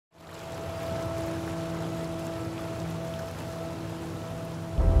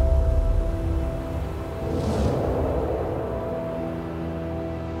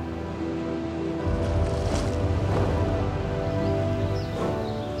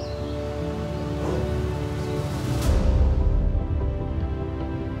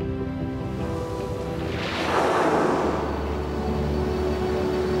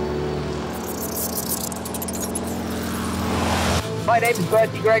name is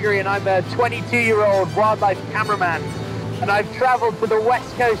Bertie Gregory and I'm a 22-year-old wildlife cameraman. And I've travelled to the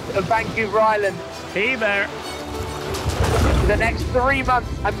west coast of Vancouver Island. Hey there. For the next 3 months,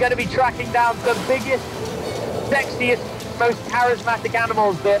 I'm going to be tracking down the biggest, sexiest, most charismatic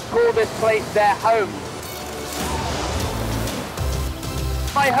animals that call this place their home.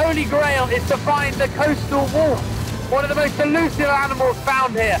 My holy grail is to find the coastal wolf, one of the most elusive animals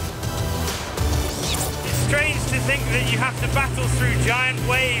found here. It's strange to think that you have to battle through giant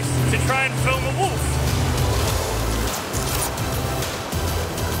waves to try and film a wolf.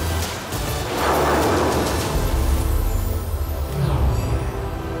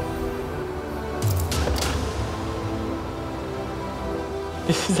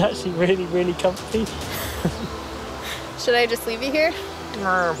 This is actually really, really comfy. Should I just leave you here?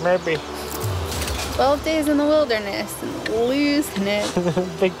 Maybe. 12 days in the wilderness and losing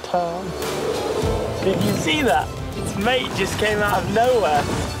it. Big time. Did you see that? Its mate just came out of nowhere.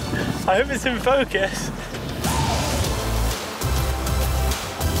 I hope it's in focus.